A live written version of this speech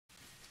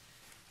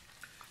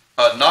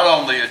Not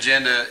on the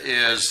agenda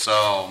is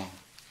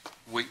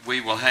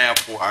we will have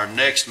for our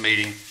next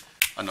meeting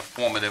an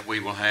appointment that we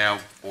will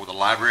have for the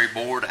library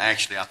board.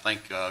 Actually, I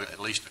think at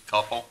least a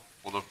couple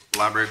for the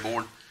library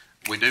board.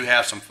 We do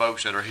have some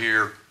folks that are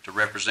here to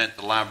represent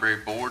the library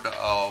board.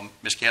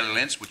 Ms. Kelly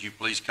Lentz, would you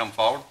please come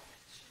forward?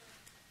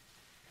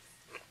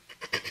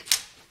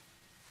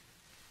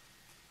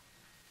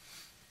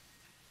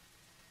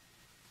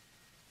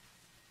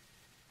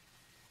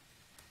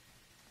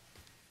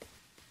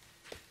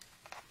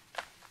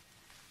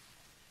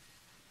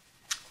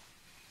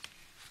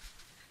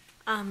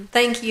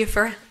 Thank you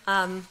for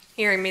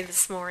hearing me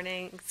this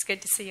morning. It's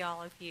good to see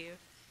all of you.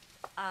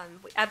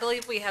 I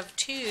believe we have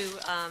two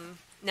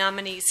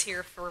nominees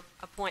here for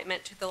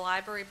appointment to the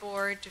library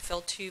board to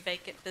fill two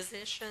vacant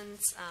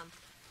positions.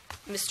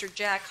 Mr.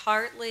 Jack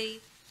Hartley,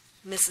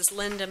 Mrs.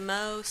 Linda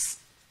Most,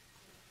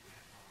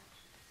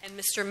 and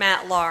Mr.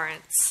 Matt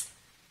Lawrence.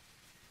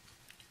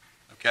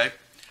 Okay.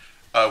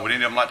 Would any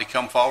of them like to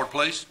come forward,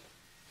 please?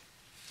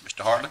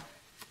 Mr. Hartley?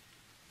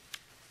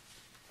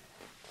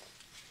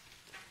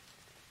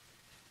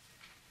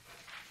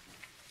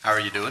 How are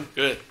you doing?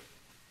 Good.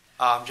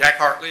 Jack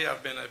Hartley.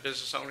 I've been a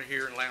business owner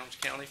here in Lowndes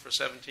County for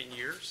 17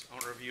 years,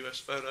 owner of U.S.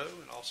 Photo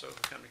and also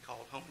a company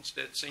called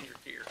Homestead Senior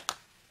Care.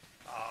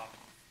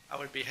 I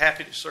would be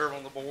happy to serve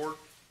on the board.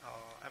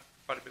 I have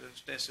quite a bit of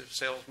extensive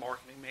sales,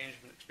 marketing,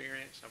 management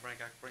experience. I think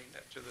I can bring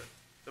that to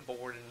the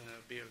board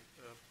and be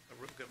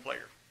a real good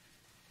player.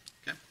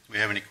 Okay. Do we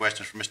have any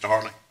questions for Mr.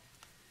 Hartley?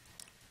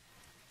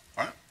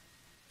 All right.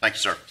 Thank you,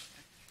 sir.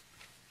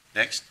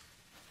 Next.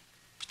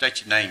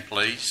 State your name,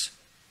 please.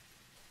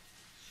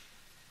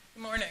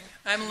 Good morning.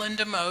 I'm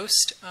Linda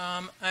Most.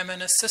 I'm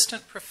an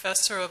assistant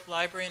professor of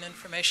library and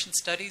information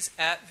studies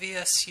at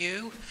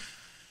VSU.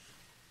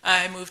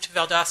 I moved to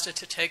Valdosta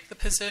to take the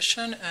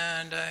position,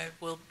 and I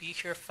will be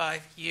here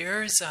 5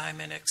 years.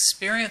 I'm an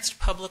experienced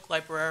public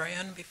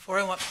librarian. Before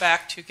I went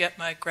back to get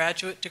my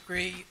graduate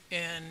degree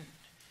and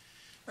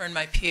earn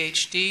my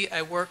PhD,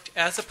 I worked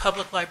as a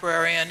public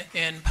librarian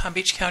in Palm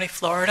Beach County,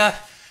 Florida,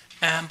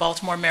 and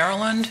Baltimore,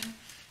 Maryland.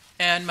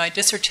 And my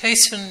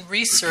dissertation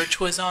research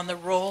was on the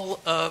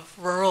role of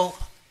rural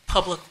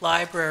public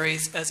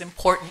libraries as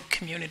important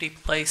community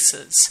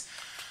places.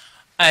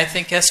 I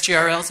think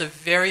SGRL is a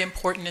very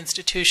important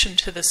institution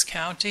to this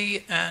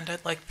county, and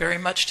I'd like very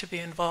much to be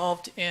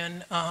involved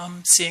in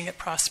seeing it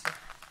prosper.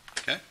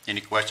 Okay.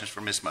 Any questions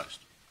for Ms. Most?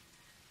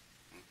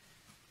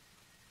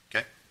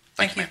 Okay.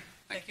 Thank you. Ma'am.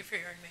 Thank you for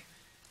hearing me.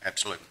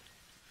 Absolutely.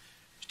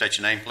 State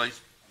your name,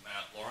 please. I'm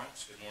Matt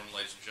Lawrence. Good morning,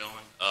 ladies and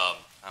gentlemen.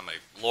 I'm a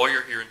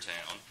lawyer here in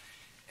town.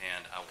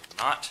 And I will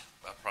not,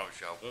 I promise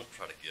you, I won't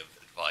try to give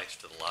advice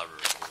to the library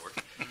board.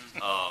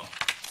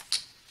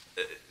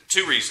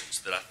 Two reasons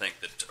that I think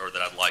that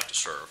I'd like to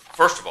serve.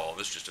 First of all,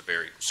 this is just a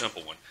very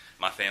simple one.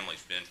 My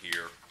family's been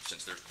here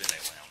since there's been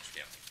a Lowndes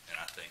County. And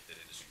I think that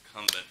it is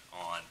incumbent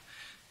on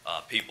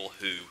people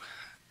who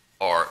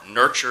are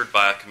nurtured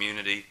by a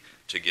community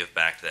to give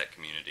back to that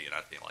community. And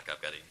I feel like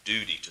I've got a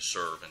duty to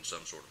serve in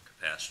some sort of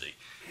capacity.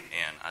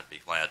 And I'd be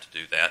glad to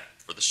do that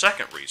for the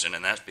second reason,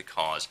 and that's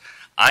because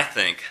I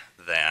think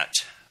that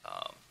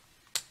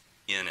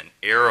in an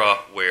era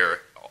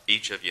where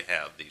each of you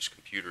have these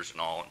computers and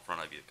all in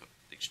front of you,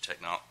 these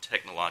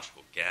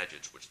technological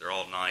gadgets, which they're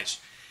all nice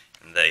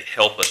and they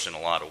help us in a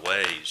lot of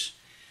ways,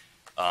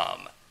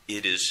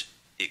 it is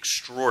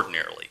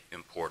extraordinarily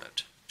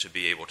important to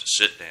be able to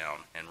sit down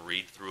and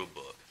read through a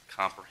book,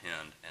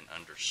 comprehend and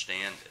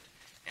understand it,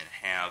 and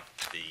have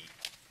the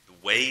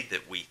way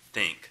that we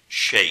think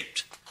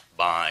shaped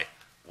by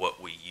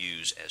what we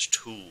use as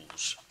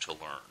tools to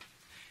learn.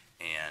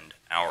 And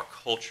our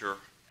culture,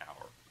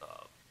 our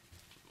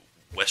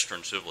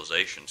Western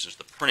civilization, since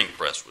the printing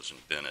press was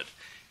invented,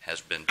 has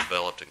been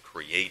developed and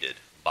created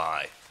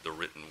by the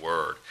written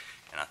word.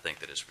 And I think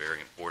that it's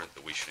very important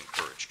that we should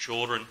encourage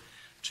children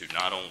to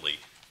not only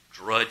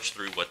drudge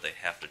through what they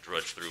have to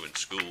drudge through in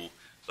school,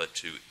 but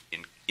to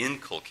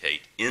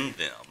inculcate in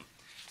them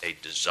a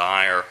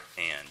desire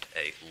and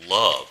a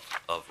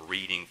love of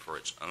reading for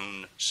its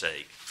own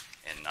sake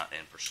and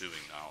pursuing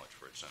knowledge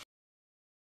for its own